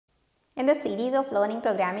In the series of learning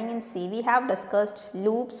programming in C, we have discussed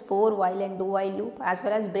loops, for, while and do while loop, as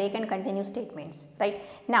well as break and continue statements, right?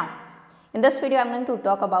 Now, in this video, I am going to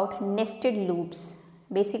talk about nested loops.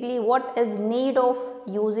 Basically, what is need of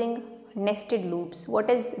using nested loops? What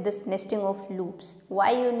is this nesting of loops?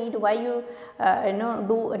 Why you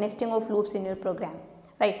do a nesting of loops in your program,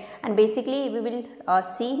 right? And basically, we will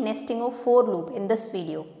see nesting of for loop in this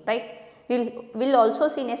video, right? We'll also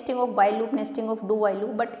see nesting of while loop, nesting of do while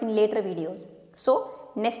loop, but in later videos.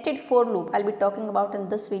 So, nested for loop I'll be talking about in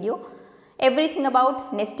this video. Everything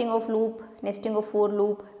about nesting of loop, nesting of for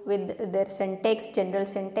loop with their syntax, general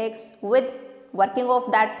syntax, with working of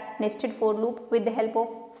that nested for loop with the help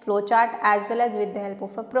of flowchart as well as with the help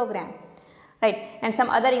of a program, right? And some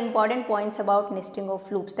other important points about nesting of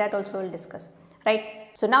loops, that also we'll discuss, right?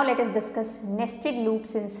 So now let us discuss nested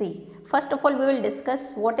loops in C. First of all, we will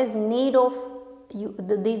discuss what is need of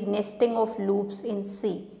these nesting of loops in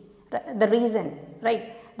C, the reason,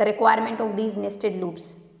 right, the requirement of these nested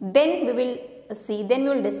loops. Then we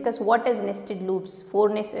will discuss what is nested loops,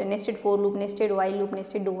 nested for loop, nested while loop,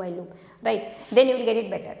 nested do while loop, right? Then you will get it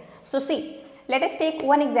better. So see, let us take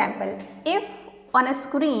one example. If on a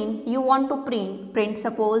screen you want to print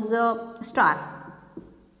suppose a star,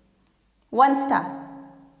 one star.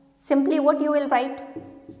 Simply what you will write?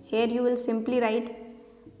 Here you will simply write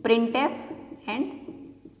printf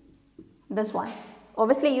and this one.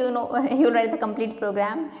 Obviously you know you will write the complete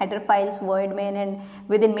program, header files, void main, and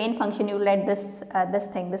within main function you will write this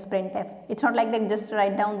this printf. It's not like that just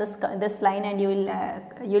write down this line and you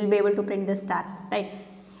will be able to print this star, right?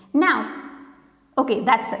 Now, okay,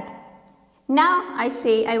 that's it. Now I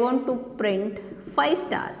say I want to print 5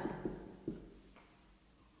 stars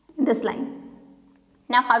in this line.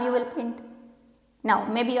 Now how you will print? Now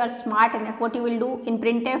maybe you are smart enough. What you will do in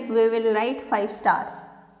printf, we will write 5 stars.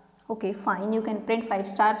 Okay, fine, you can print 5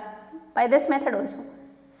 star by this method also.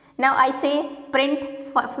 Now I say print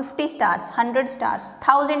 50 stars, 100 stars,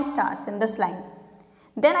 1000 stars in this line.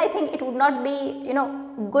 Then I think it would not be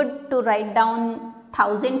good to write down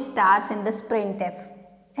 1000 stars in this printf,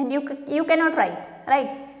 and you cannot write, right?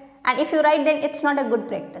 And if you write, then it's not a good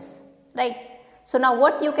practice, right? So now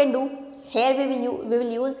what you can do? Here we will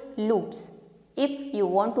use loops. If you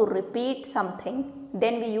want to repeat something,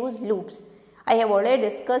 then we use loops. I have already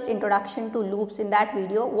discussed introduction to loops in that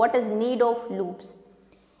video. What is need of loops?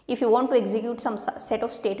 If you want to execute some set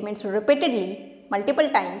of statements repeatedly, multiple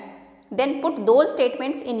times, then put those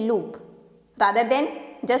statements in loop rather than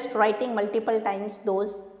just writing multiple times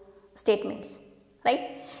those statements,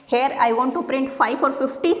 right? Here I want to print 5 or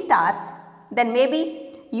 50 stars, then maybe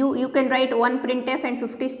you can write one printf and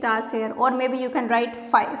 50 stars here, or maybe you can write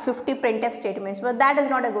 50 printf statements, but that is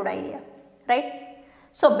not a good idea, right?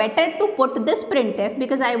 So better to put this printf,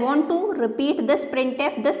 because I want to repeat this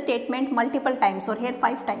printf, this statement multiple times, or here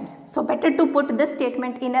 5 times. So better to put this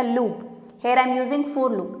statement in a loop. Here I am using for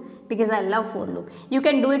loop because I love for loop. You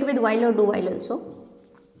can do it with while or do while also.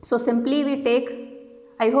 So simply we take,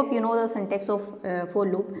 I hope you know the syntax of for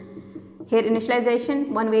loop. Here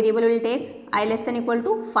initialization, one variable will take I less than equal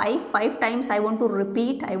to 5 times. I want to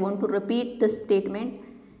repeat this statement,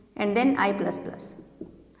 and then I plus plus,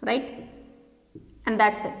 right? And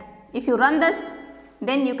that's it. If you run this,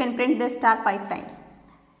 then you can print this star 5 times.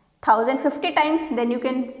 1050 times, then you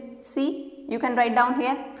can see, you can write down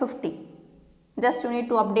here 50. Just you need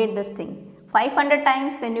to update this thing. 500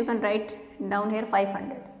 times, then you can write down here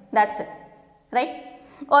 500. That's it, right?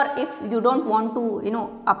 Or if you don't want to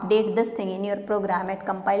update this thing in your program at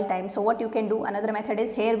compile time, so what you can do, another method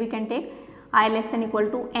is, here we can take I less than equal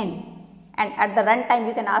to n, and at the runtime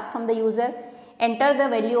you can ask from the user, enter the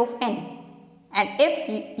value of n, and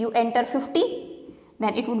if you enter 50,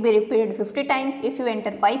 then it would be repeated 50 times. If you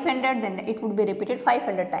enter 500, then it would be repeated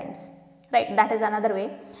 500 times, right? That is another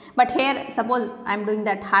way. But here suppose I am doing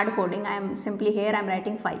that hard coding, I am simply here I am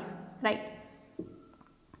writing 5, right?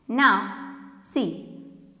 Now see,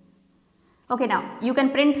 okay, now you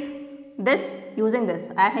can print this using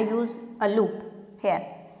this. I have used a loop here.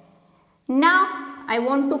 Now I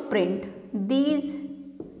want to print these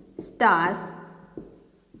stars.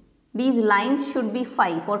 These lines should be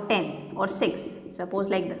 5 or 10 or 6, suppose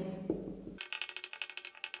like this.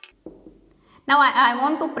 Now I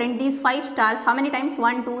want to print these 5 stars. How many times?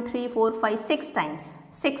 1, 2, 3, 4, 5, 6 times.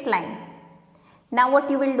 6 line. Now what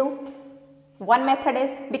you will do? One method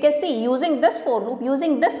is, because see, using this for loop,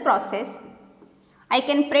 using this process, I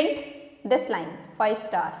can print this line 5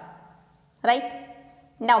 star, right?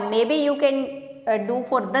 Now maybe you can do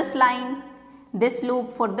for this line, this loop,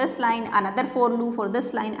 for this line, another for loop, for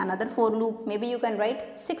this line, another for loop. Maybe you can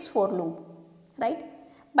write 6 for loop, right?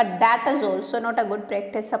 But that is also not a good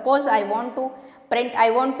practice. Suppose I want to print,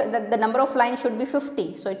 I want that the number of lines should be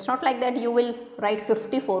 50. So it's not like that you will write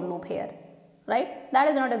 50 for loop here, right? That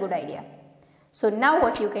is not a good idea. So now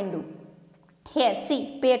what you can do? Here,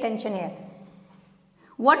 see, pay attention here.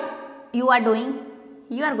 What you are doing?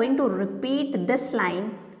 You are going to repeat this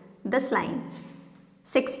line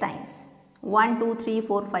 6 times. 1, 2, 3,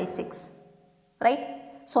 4, 5, 6. Right?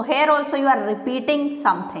 So here also you are repeating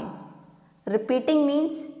something. Repeating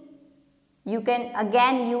means you can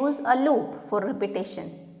again use a loop for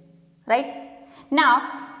repetition. Right?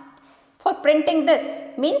 Now, for printing this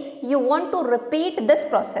means you want to repeat this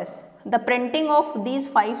process. The printing of these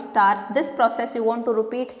 5 stars, this process you want to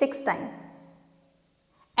repeat 6 times.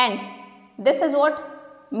 And this is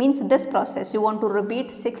what means this process you want to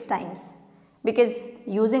repeat 6 times. Because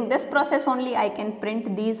using this process only I can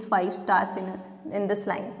print these 5 stars in this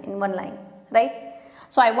line, in one line, right?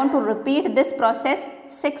 So I want to repeat this process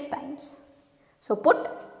 6 times. So put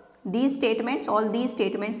these statements, all these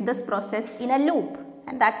statements, this process in a loop,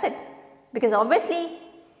 and that's it. Because obviously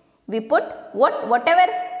we put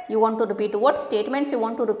whatever you want to repeat, what statements you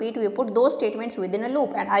want to repeat, we put those statements within a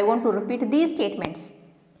loop, and I want to repeat these statements.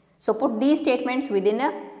 So put these statements within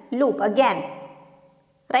a loop again,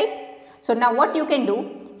 right? So now what you can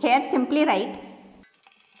do, here simply write.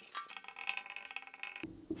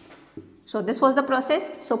 So this was the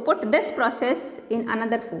process. So put this process in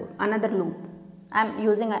another loop. I am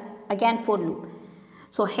using again for loop.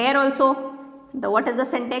 So here also, what is the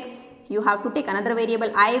syntax? You have to take another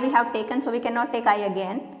variable I we have taken, so we cannot take I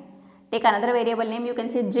again. Take another variable name, you can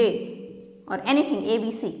say J or anything,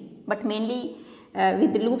 ABC. But mainly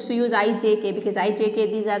with the loops we use I, J, K, because I, J,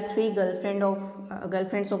 K, these are 3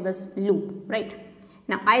 girlfriends of this loop, right?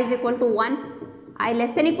 Now I is equal to 1, I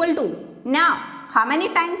less than equal to. Now how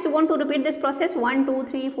many times you want to repeat this process? 1, 2,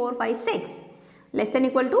 3, 4, 5, 6. Less than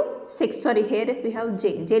equal to 6. Sorry, here we have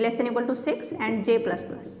J. J less than equal to 6 and J plus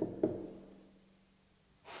plus.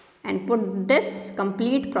 And put this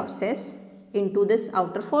complete process into this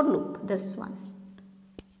outer for loop, this one.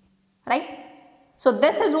 Right? So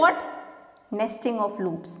this is what? Nesting of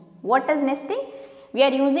loops. What is nesting? We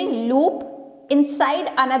are using loop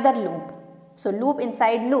inside another loop. So loop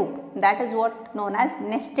inside loop, that is what known as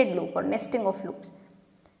nested loop or nesting of loops.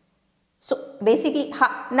 So basically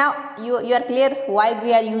now you are clear why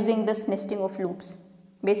we are using this nesting of loops.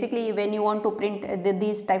 Basically when you want to print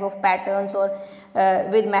these type of patterns or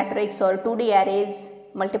with matrix or 2D arrays,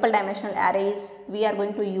 multiple dimensional arrays, we are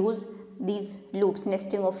going to use these loops,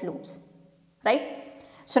 nesting of loops, right?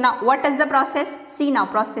 So now what is the process? See now,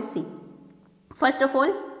 process C. First of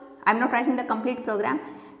all, I am not writing the complete program.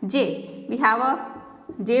 J, we have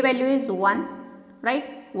a J value is 1,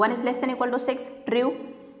 right? 1 is less than equal to 6, true.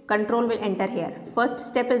 Control will enter here. First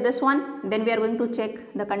step is this one, then we are going to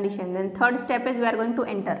check the condition. Then third step is we are going to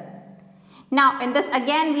enter. Now in this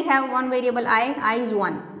again we have one variable I is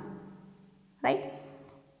 1, right?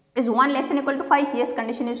 Is 1 less than equal to 5? Yes,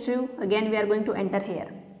 condition is true. Again we are going to enter here,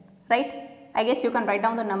 right? I guess you can write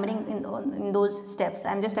down the numbering in those steps.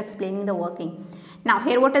 I am just explaining the working. Now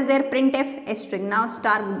here what is there? Printf a string. Now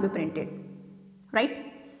star will be printed,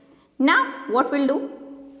 right? Now what we'll do?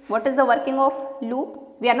 What is the working of loop?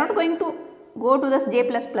 We are not going to go to this J++.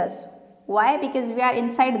 Why? Because we are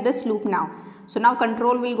inside this loop now. So now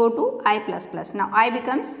control will go to I++. Now I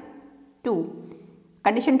becomes 2.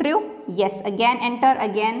 Condition true? Yes. Again enter,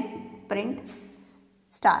 again print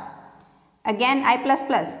star. Again I++,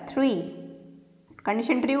 3.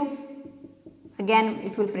 Condition true, again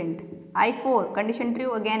it will print. I4, condition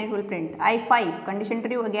true, again it will print. I5, condition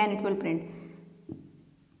true, again it will print.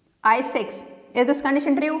 I6, is this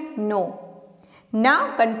condition true? No.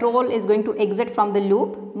 Now control is going to exit from the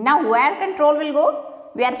loop. Now where control will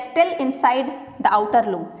go? We are still inside the outer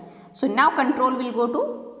loop. So now control will go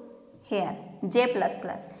to here, J++.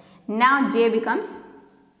 Now J becomes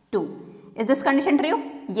 2. Is this condition true?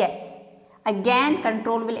 Yes. Again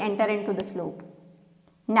control will enter into this loop.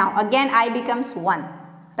 Now again I becomes 1,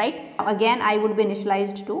 right? Again I would be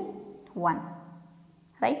initialized to 1,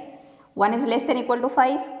 right? 1 is less than equal to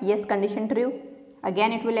 5, yes, condition true.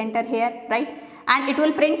 Again it will enter here, right? And it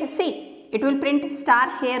will print, see, it will print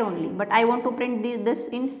star here only, but I want to print this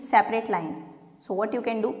in separate line. So what you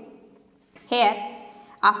can do? Here,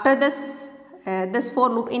 after this, this for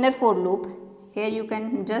loop, inner for loop, here you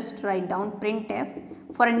can just write down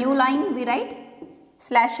printf. For a new line we write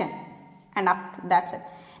 /n. And after that's it.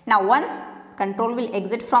 Now once control will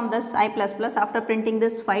exit from this I++, after printing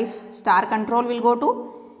this 5 star, control will go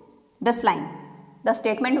to this line, the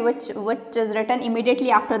statement which is written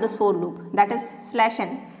immediately after this for loop, that is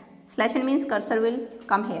 /n. /n means cursor will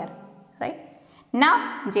come here, right?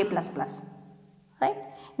 Now j plus plus, right?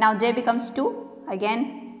 Now j becomes 2,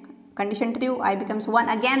 again condition true, I becomes 1,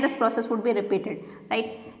 again this process would be repeated,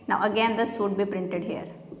 right? Now again this would be printed here,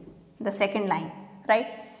 the second line, right?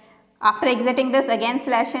 After exiting this, again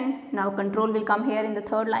slash n, now control will come here in the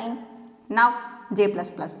third line. Now j plus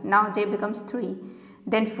plus, now j becomes 3,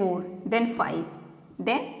 then 4, then 5,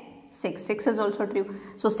 then 6, 6 is also true.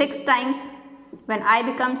 So 6 times when I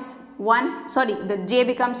becomes 1, sorry, the j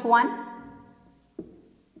becomes 1,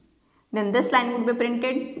 then this line would be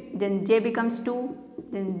printed, then j becomes 2,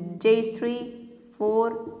 then j is 3,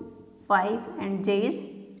 4, 5 and j is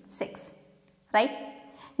 6, right?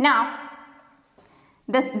 Now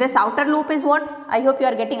this outer loop is what? I hope you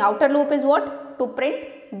are getting. Outer loop is what? To print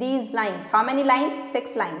these lines. How many lines?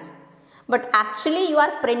 6 lines. But actually you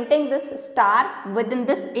are printing this star within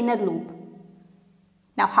this inner loop.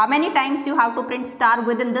 Now how many times you have to print star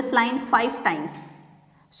within this line? 5 times.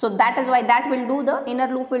 So that is why that will do, the inner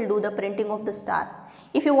loop will do the printing of the star.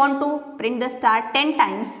 If you want to print the star 10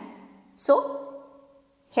 times, so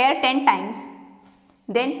here 10 times,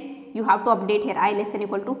 then you have to update here I less than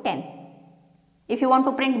equal to 10. If you want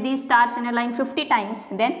to print these stars in a line 50 times,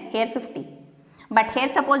 then here 50. But here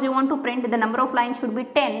suppose you want to print the number of lines should be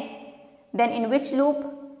 10, then in which loop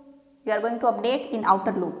you are going to update? In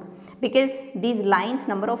outer loop, because these lines,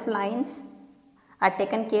 number of lines are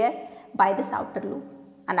taken care by this outer loop,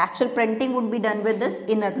 and actual printing would be done with this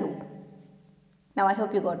inner loop. Now I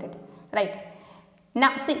hope you got it, right?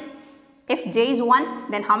 Now see, if j is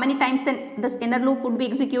 1, then how many times then this inner loop would be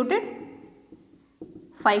executed?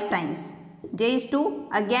 5 times. J is 2,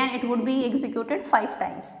 again it would be executed 5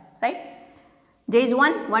 times, right? J is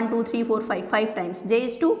 1, 1, 2, 3, 4, 5, 5 times. J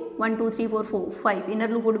is 2, 1, 2, 3, 4, 4, 5. Inner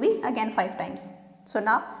loop would be again 5 times. So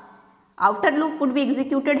now outer loop would be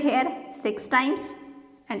executed here 6 times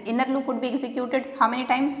and inner loop would be executed how many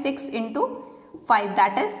times? 6 into 5,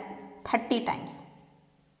 that is 30 times,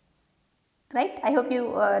 right? I hope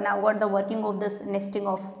you now got the working of this nesting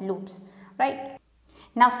of loops, right?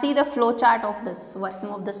 Now see the flow chart of this working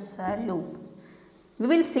of this loop. We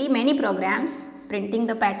will see many programs, printing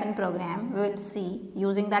the pattern program, we will see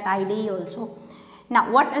using that IDE also.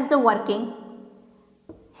 Now what is the working?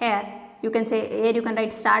 Here you can say, here you can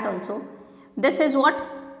write start also. This is what?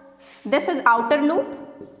 This is outer loop,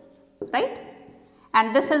 right?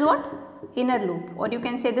 And this is what? Inner loop, or you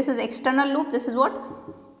can say this is external loop, this is what?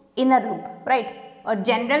 Inner loop, right? Or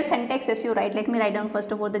general syntax if you write, let me write down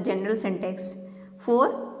first of all the general syntax.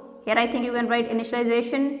 For here I think you can write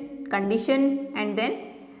initialization, condition and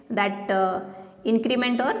then that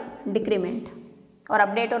increment or decrement or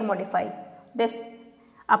update or modify. This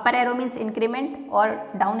upper arrow means increment or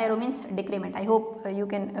down arrow means decrement. I hope you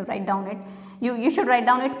can write down it. You should write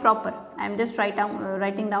down it proper. I am just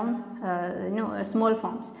writing down small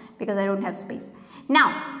forms because I don't have space.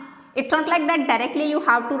 Now it's not like that directly you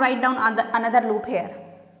have to write down another loop here.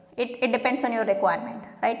 It depends on your requirement,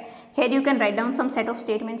 right? Here you can write down some set of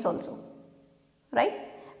statements also, right?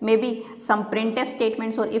 Maybe some printf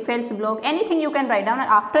statements or if else block, anything you can write down, and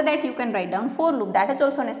after that you can write down for loop. That is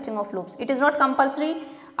also nesting of loops. It is not compulsory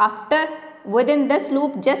after within this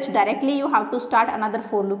loop just directly you have to start another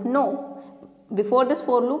for loop. No, before this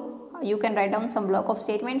for loop you can write down some block of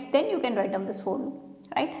statements, then you can write down this for loop,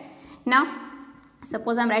 right? Now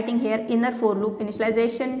suppose I am writing here inner for loop,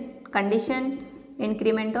 initialization, condition,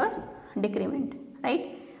 increment or decrement,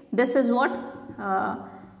 right? This is what?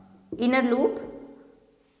 Inner loop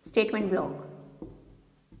statement block,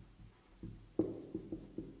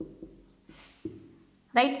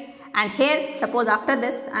 right? And here suppose after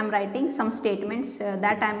this I am writing some statements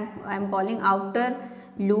that I am calling outer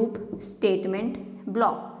loop statement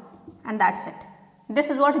block, and that's it. This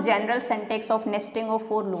is what general syntax of nesting of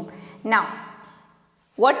for loop. Now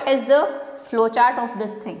what is the flowchart of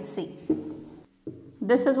this thing? See,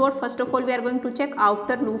 this is what first of all we are going to check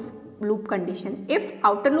outer loop condition. If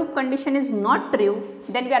outer loop condition is not true,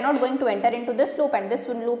 then we are not going to enter into this loop and this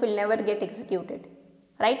loop will never get executed,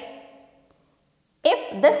 right?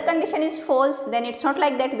 If this condition is false, then it's not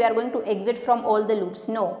like that we are going to exit from all the loops.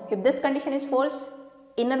 No, if this condition is false,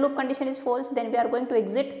 inner loop condition is false, then we are going to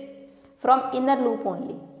exit from inner loop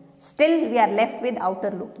only. Still we are left with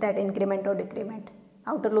outer loop, that increment or decrement.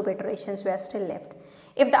 Outer loop iterations we are still left.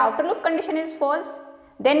 If the outer loop condition is false,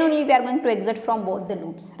 then only we are going to exit from both the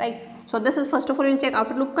loops, right? So this is first of all we will check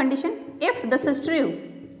outer loop condition. If this is true,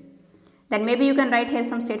 then maybe you can write here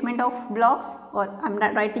some statement of blocks, or I am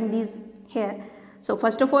writing these here. So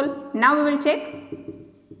first of all now we will check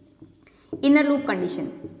inner loop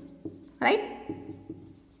condition, right?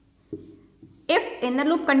 If inner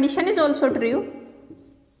loop condition is also true,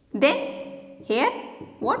 then here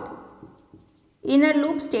what? inner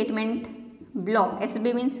loop statement block.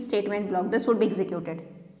 SB means statement block. This would be executed,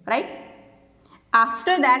 right?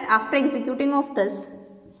 After that, after executing of this,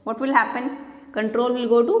 what will happen? Control will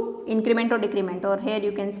go to increment or decrement, or here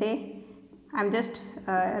you can say, I am just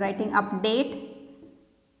writing update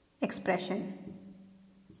expression.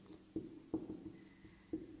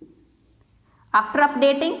 After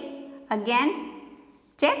updating, again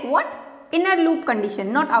check what? Inner loop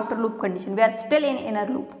condition, not outer loop condition. We are still in inner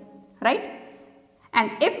loop, right?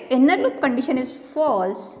 And if inner loop condition is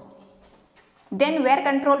false, then where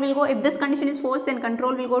control will go? If this condition is false, then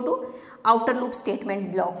control will go to outer loop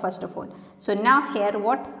statement block first of all. So now here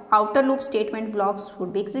what? Outer loop statement blocks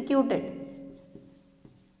would be executed.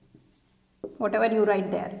 Whatever you write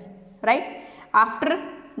there, right? After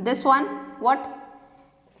this one, what?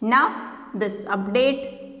 Now this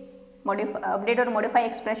update or modify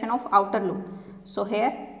expression of outer loop. So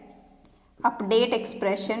here update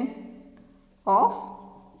expression of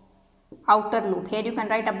outer loop. Here you can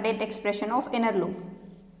write update expression of inner loop,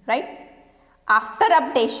 right? After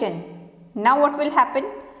updation, now what will happen?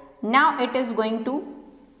 Now it is going to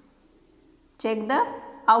check the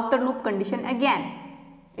outer loop condition again.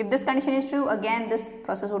 If this condition is true, again this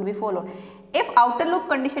process would be followed. If outer loop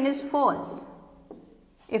condition is false,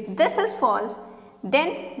 if this is false,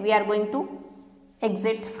 then we are going to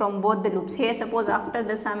exit from both the loops. Here suppose after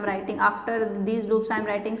this I am writing, after these loops I am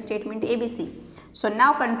writing statement ABC. So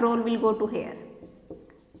now control will go to here,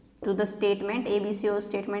 to the statement ABC or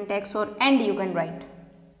statement X or AND you can write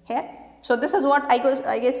here. So this is what I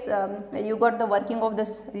guess you got the working of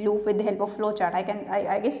this loop with the help of flowchart.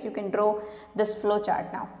 I guess you can draw this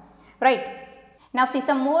flowchart now, right? Now see,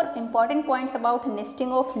 some more important points about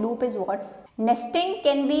nesting of loop is what? Nesting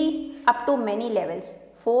can be up to many levels.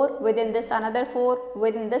 4, within this another 4,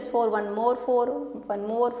 within this 4, one more 4, one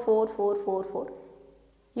more 4, 4, 4, 4.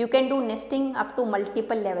 You can do nesting up to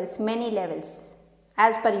multiple levels, many levels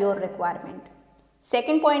as per your requirement.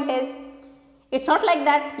 Second point is, it's not like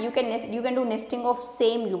that you can do nesting of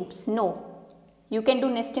same loops. No, you can do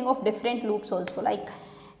nesting of different loops also. Like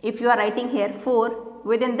if you are writing here 4,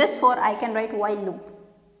 within this 4 I can write while loop.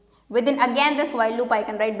 Within again this while loop I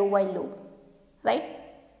can write do while loop, right?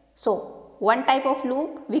 So one type of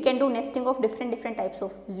loop we can do nesting of different types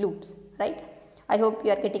of loops, right? I hope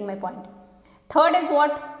you are getting my point. Third is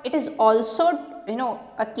what? It is also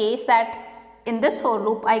a case that in this for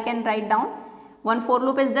loop I can write down one for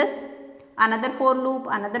loop is this, another for loop,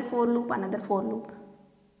 another for loop, another for loop.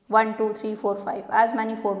 1, 2, 3, 4, 5, as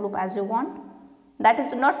many for loop as you want. That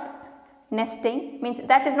is not nesting, means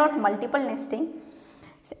that is not multiple nesting.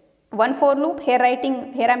 One for loop, here I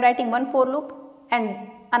am writing one for loop and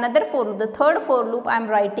another for loop, the third for loop I am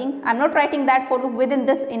writing. I am not writing that for loop within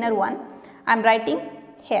this inner one, I am writing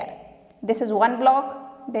here. This is one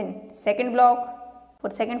block, then second block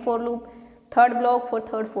for second for loop, third block for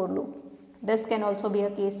third for loop. This can also be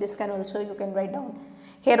a case, this can also you can write down.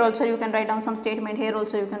 Here also you can write down some statement, here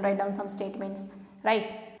also you can write down some statements,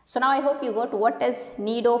 right? So now I hope you got what is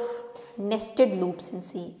need of nested loops in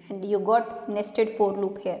C, and you got nested for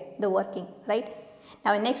loop here, the working, right?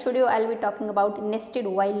 Now in next video I will be talking about nested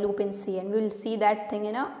while loop in C, and we will see that thing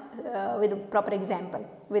with a proper example,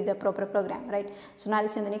 with the proper program, right? So now I will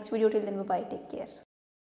see you in the next video. Till then, bye bye, take care.